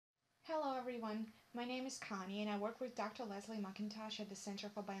everyone, my name is Connie and I work with Dr. Leslie McIntosh at the Center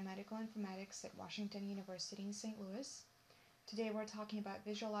for Biomedical Informatics at Washington University in St. Louis. Today we're talking about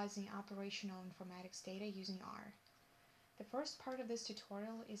visualizing operational informatics data using R. The first part of this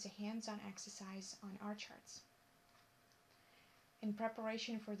tutorial is a hands-on exercise on rCharts. In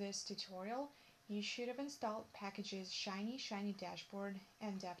preparation for this tutorial, you should have installed packages shinydashboard,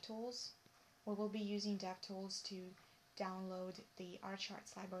 and DevTools. We will be using DevTools to download the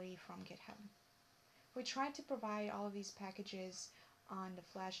rCharts library from GitHub. We tried to provide all of these packages on the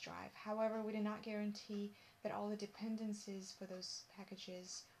flash drive. However, we did not guarantee that all the dependencies for those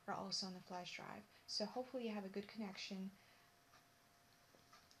packages are also on the flash drive. So hopefully you have a good connection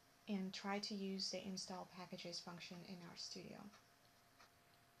and try to use the install packages function in RStudio.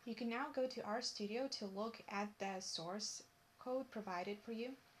 You can now go to RStudio to look at the source code provided for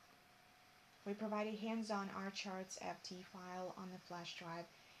you. We provide a hands-on rCharts FT file on the flash drive,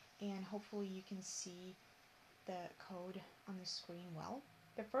 and hopefully you can see the code on the screen well.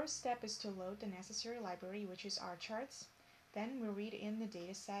 The first step is to load the necessary library, which is rCharts. Then we read in the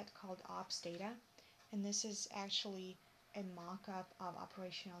dataset called ops data, and this is actually a mock-up of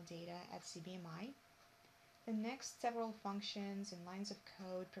operational data at CBMI. The next several functions and lines of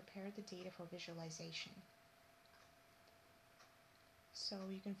code prepare the data for visualization. So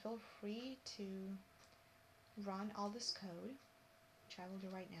you can feel free to run all this code, which I will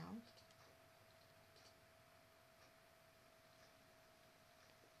do right now.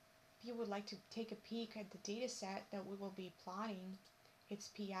 If you would like to take a peek at the data set that we will be plotting, it's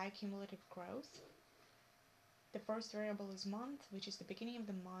PI cumulative growth. The first variable is month, which is the beginning of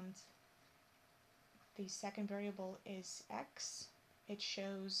the month. The second variable is X. It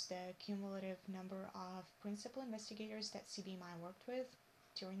shows the cumulative number of principal investigators that CBMI worked with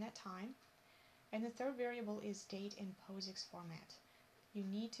during that time. And the third variable is date in POSIX format. You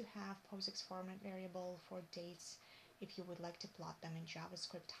need to have POSIX format variable for dates if you would like to plot them in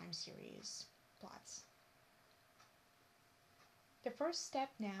JavaScript time series plots. The first step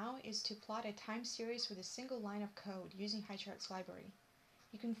now is to plot a time series with a single line of code using rCharts library.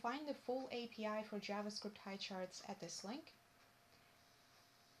 You can find the full API for JavaScript rCharts at this link.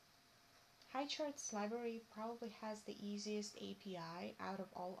 rCharts library probably has the easiest API out of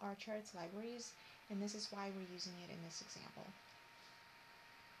all rCharts libraries, and this is why we're using it in this example.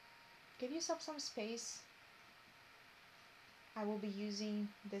 Give yourself some space. I will be using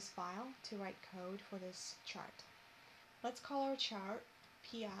this file to write code for this chart. Let's call our chart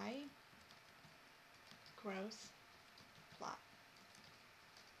PI growth plot.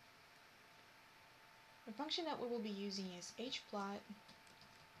 The function that we will be using is hplot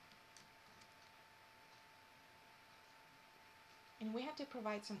and we have to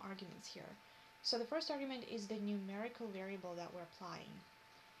provide some arguments here. So the first argument is the numerical variable that we're applying.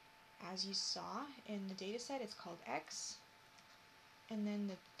 As you saw in the dataset, it's called X, and then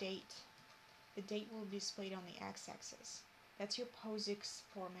the date. The date will be displayed on the x-axis. That's your POSIX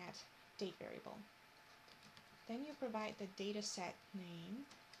format date variable. Then you provide the dataset name.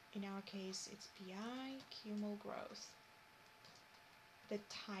 In our case, it's PI cumul growth. The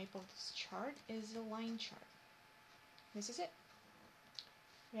type of this chart is a line chart. This is it.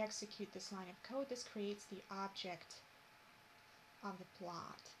 We execute this line of code. This creates the object of the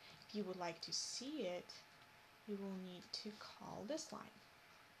plot. If you would like to see it, you will need to call this line.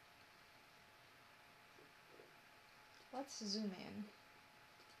 Let's zoom in.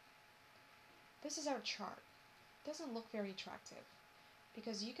 This is our chart. It doesn't look very attractive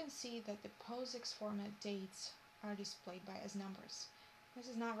because you can see that the POSIX format dates are displayed as numbers. This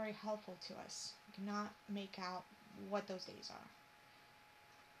is not very helpful to us. We cannot make out what those days are.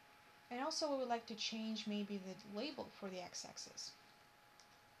 And also we would like to change maybe the label for the x-axis.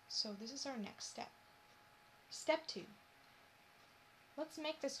 So this is our next step. Step 2. Let's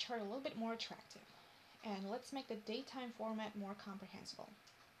make this chart a little bit more attractive. And let's make the datetime format more comprehensible.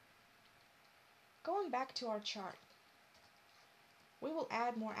 Going back to our chart, we will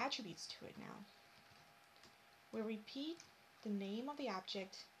add more attributes to it now. We repeat the name of the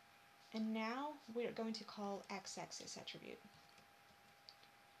object, and now we're going to call x-axis attribute.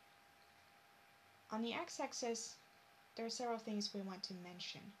 On the x-axis, there are several things we want to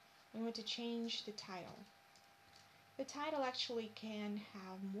mention. We want to change the title. The title actually can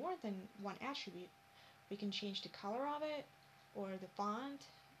have more than one attribute. We can change the color of it, or the font,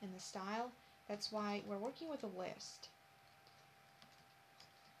 and the style. That's why we're working with a list.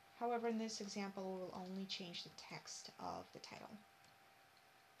 However, in this example, we will only change the text of the title.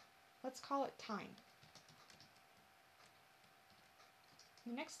 Let's call it time.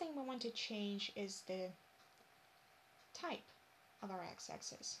 The next thing we want to change is the type of our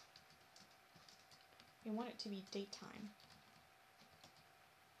x-axis. We want it to be date time.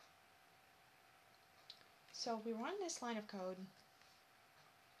 So if we run this line of code,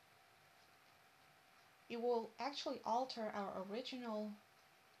 it will actually alter our original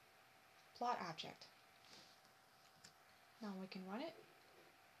plot object. Now we can run it,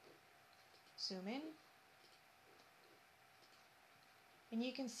 zoom in, and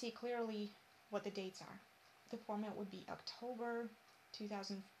you can see clearly what the dates are. The format would be October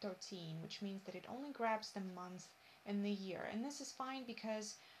 2013, which means that it only grabs the month and the year. And this is fine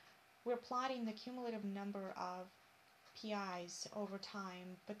because we're plotting the cumulative number of PIs over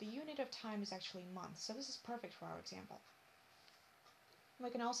time, but the unit of time is actually months, so this is perfect for our example. We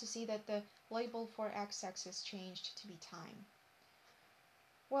can also see that the label for x-axis changed to be time.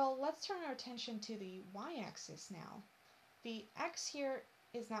 Well, let's turn our attention to the y-axis now. The x here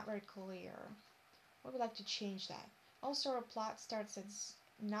is not very clear. We would like to change that. Also, our plot starts at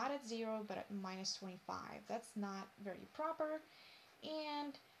not at 0, but at -25. That's not very proper.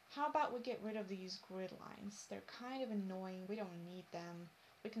 And how about we get rid of these grid lines? They're kind of annoying. We don't need them.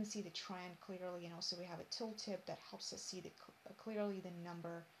 We can see the trend clearly, and also we have a tooltip that helps us see clearly the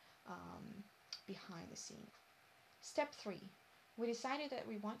number behind the scene. Step 3. We decided that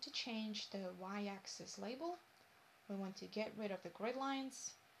we want to change the y-axis label. We want to get rid of the grid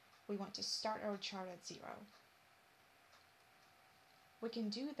lines. We want to start our chart at 0. We can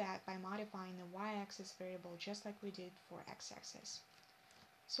do that by modifying the y-axis variable just like we did for x-axis.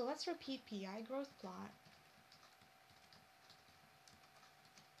 So let's repeat PI growth plot,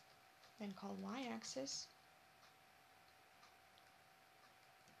 then call y-axis.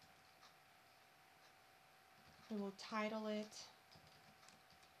 We will title it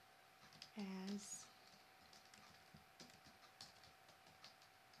as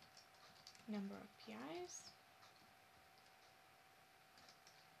number of PIs.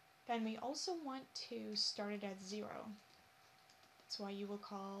 Then we also want to start it at 0. That's why you will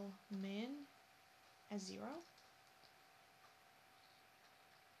call min as 0.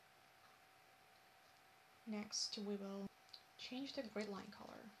 Next, we will change the grid line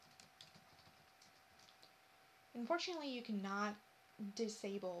color. Unfortunately, you cannot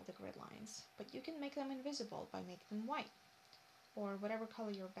disable the grid lines, but you can make them invisible by making them white, or whatever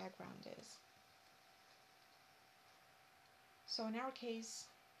color your background is. So in our case,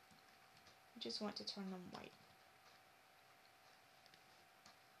 we just want to turn them white.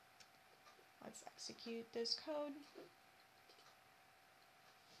 Let's execute this code.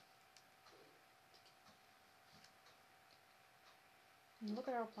 And look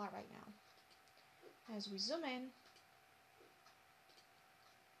at our plot right now. As we zoom in,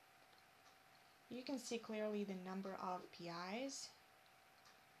 you can see clearly the number of PIs.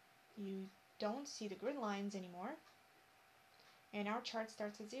 You don't see the grid lines anymore. And our chart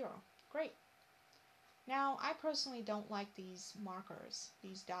starts at 0. Great. Now, I personally don't like these markers,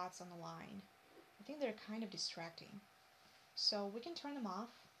 these dots on the line. I think they're kind of distracting. So we can turn them off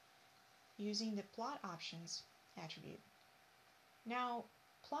using the plot options attribute. Now,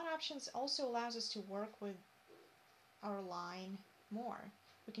 plot options also allows us to work with our line more.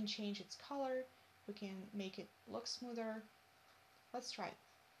 We can change its color, we can make it look smoother. Let's try it.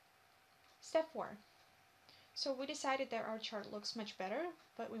 Step 4. So we decided that our chart looks much better,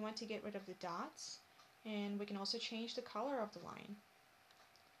 but we want to get rid of the dots, and we can also change the color of the line.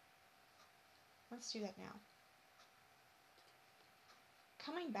 Let's do that now.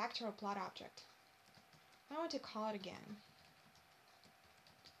 Coming back to our plot object, I want to call it again.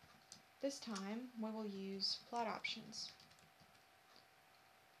 This time we will use plot options.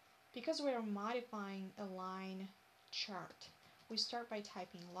 Because we are modifying a line chart, we start by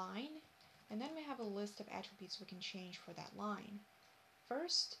typing line, and then we have a list of attributes we can change for that line.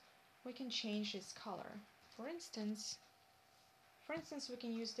 First, we can change its color. For instance, we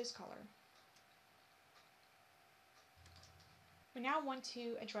can use this color. We now want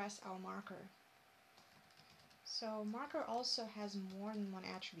to address our marker. So marker also has more than one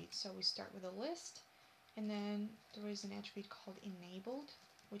attribute, so we start with a list, and then there is an attribute called enabled,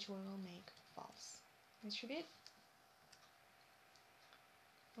 which we will make false. Attribute.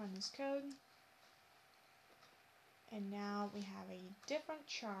 Run this code, and now we have a different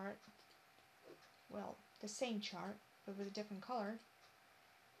chart, well, the same chart, but with a different color.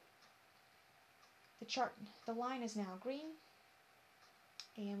 The line is now green,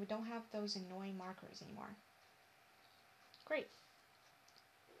 and we don't have those annoying markers anymore. Great.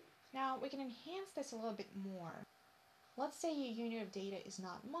 Now we can enhance this a little bit more. Let's say your unit of data is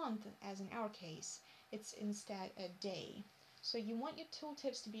not month, as in our case, it's instead a day. So you want your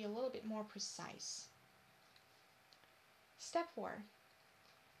tooltips to be a little bit more precise. Step 4.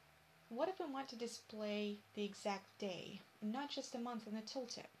 what if we want to display the exact day, and not just the month in the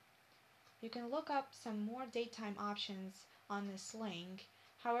tooltip? You can look up some more datetime options on this link.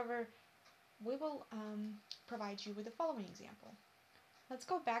 However, we will provide you with the following example. Let's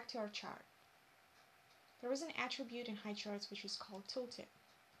go back to our chart. There is an attribute in rCharts which is called tooltip.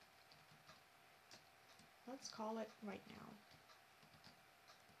 Let's call it right now.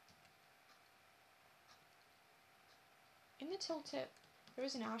 In the tooltip, there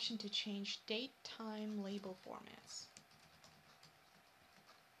is an option to change date time label formats.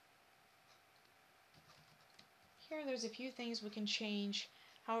 Here there's a few things we can change,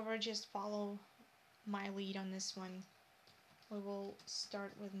 however just follow my lead on this one. We will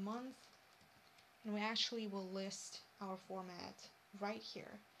start with month, and we actually will list our format right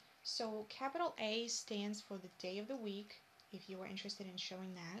here. So capital A stands for the day of the week, if you are interested in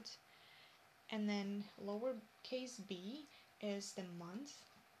showing that. And then lowercase b is the month.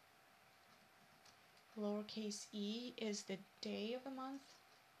 Lowercase e is the day of the month.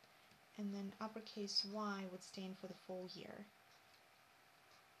 And then uppercase y would stand for the full year.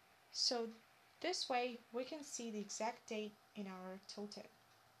 So this way we can see the exact date in our tooltip.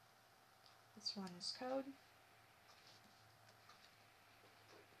 Let's run this code.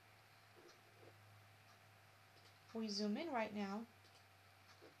 We zoom in right now.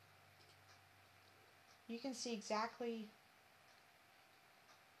 You can see exactly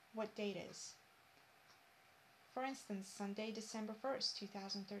what date is. For instance, Sunday, December 1st,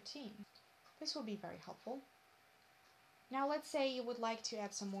 2013. This will be very helpful. Now let's say you would like to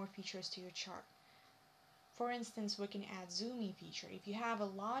add some more features to your chart. For instance, we can add zooming feature. If you have a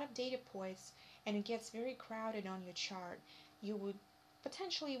lot of data points and it gets very crowded on your chart, you would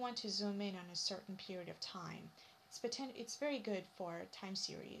potentially want to zoom in on a certain period of time. It's very good for time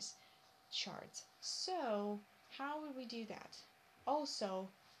series charts. So how would we do that? Also,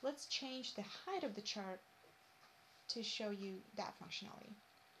 let's change the height of the chart to show you that functionality.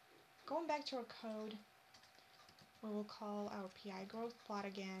 Going back to our code, we will call our PI growth plot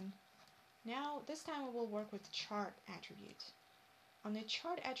again. Now, this time we will work with the chart attribute. On the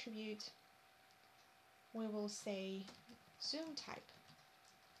chart attribute, we will say zoom type.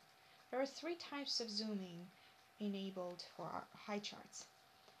 There are three types of zooming enabled for our rCharts.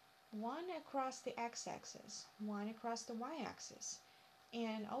 One across the x-axis, one across the y-axis,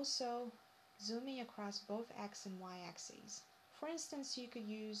 and also zooming across both x and y axes. For instance, you could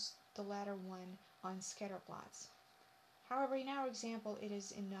use the latter one on scatter plots. However, in our example, it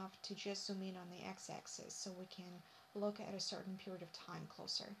is enough to just zoom in on the x-axis so we can look at a certain period of time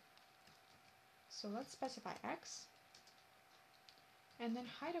closer. So let's specify x, and then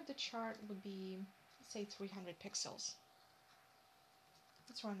height of the chart would be, say, 300 pixels.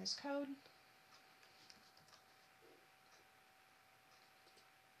 Let's run this code.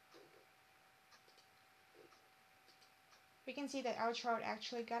 We can see that our chart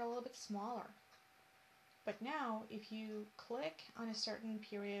actually got a little bit smaller. But now, if you click on a certain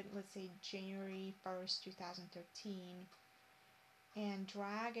period, let's say January 1st, 2013, and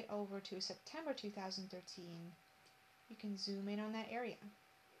drag it over to September 2013, you can zoom in on that area.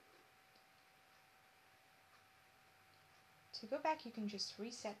 To go back, you can just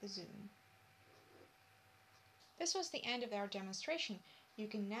reset the zoom. This was the end of our demonstration. You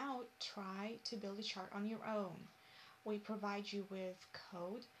can now try to build a chart on your own. We provide you with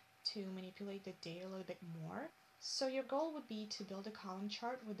code to manipulate the data a little bit more. So your goal would be to build a column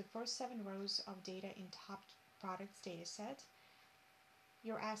chart with the first 7 rows of data in top products dataset.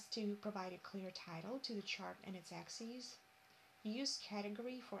 You're asked to provide a clear title to the chart and its axes. Use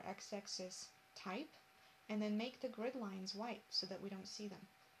category for x-axis type, and then make the grid lines white so that we don't see them.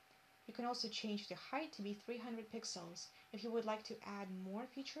 You can also change the height to be 300 pixels. If you would like to add more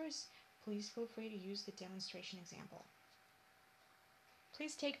features, please feel free to use the demonstration example.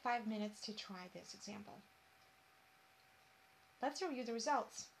 Please take 5 minutes to try this example. Let's review the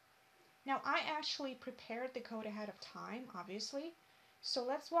results. Now, I actually prepared the code ahead of time, obviously, so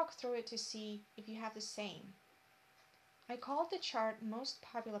let's walk through it to see if you have the same. I called the chart most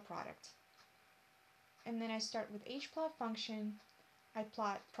popular product, and then I start with hplot function. I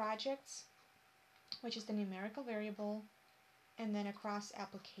plot projects, which is the numerical variable, and then across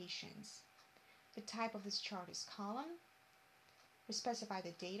applications. The type of this chart is column. We specify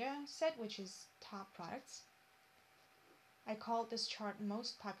the data set, which is top products. I called this chart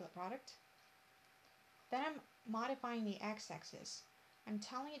most popular product. Then I'm modifying the x-axis. I'm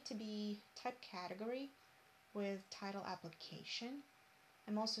telling it to be type category with title application.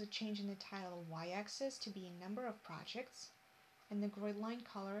 I'm also changing the title y-axis to be number of projects, and the grid line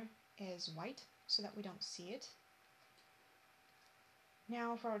color is white so that we don't see it.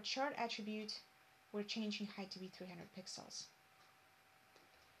 Now for our chart attribute, we're changing height to be 300 pixels.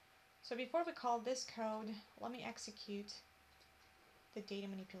 So before we call this code, let me execute the data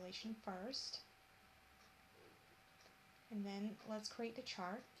manipulation first. And then let's create the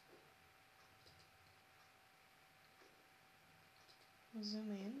chart. We'll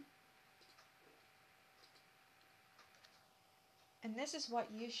zoom in. And this is what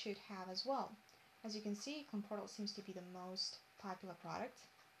you should have as well. As you can see, ClientPortal seems to be the most popular product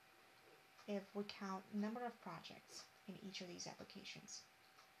if we count number of projects in each of these applications.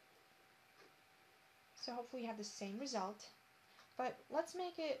 So hopefully you have the same result, but let's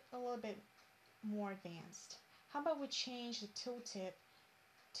make it a little bit more advanced. How about we change the tooltip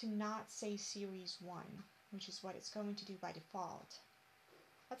to not say Series 1, which is what it's going to do by default.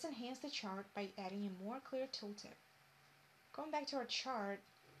 Let's enhance the chart by adding a more clear tooltip. Going back to our chart,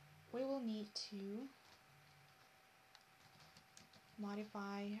 we will need to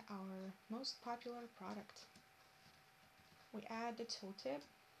modify our most popular product. We add the tooltip.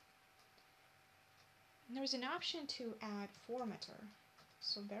 And there's an option to add formatter,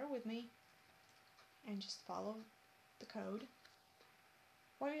 so bear with me and just follow the code.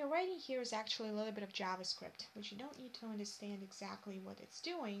 What we are writing here is actually a little bit of JavaScript, which you don't need to understand exactly what it's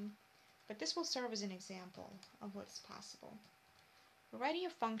doing, but this will serve as an example of what's possible. We're writing a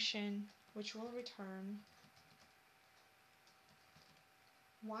function which will return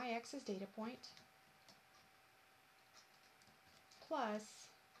y-axis data point plus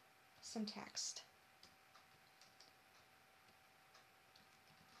some text.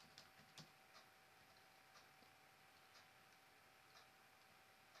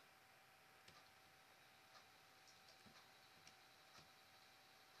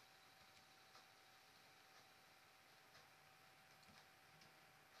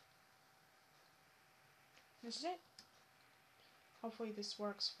 This is it. Hopefully this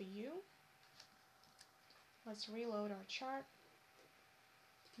works for you. Let's reload our chart.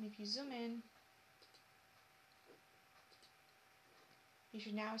 And if you zoom in, you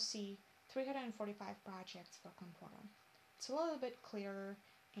should now see 345 projects for ClientPortal. It's a little bit clearer,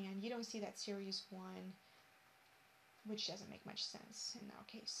 and you don't see that Series 1, which doesn't make much sense in our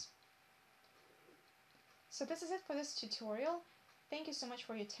case. So this is it for this tutorial. Thank you so much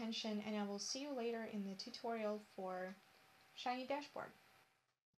for your attention, and I will see you later in the tutorial for Shiny Dashboard.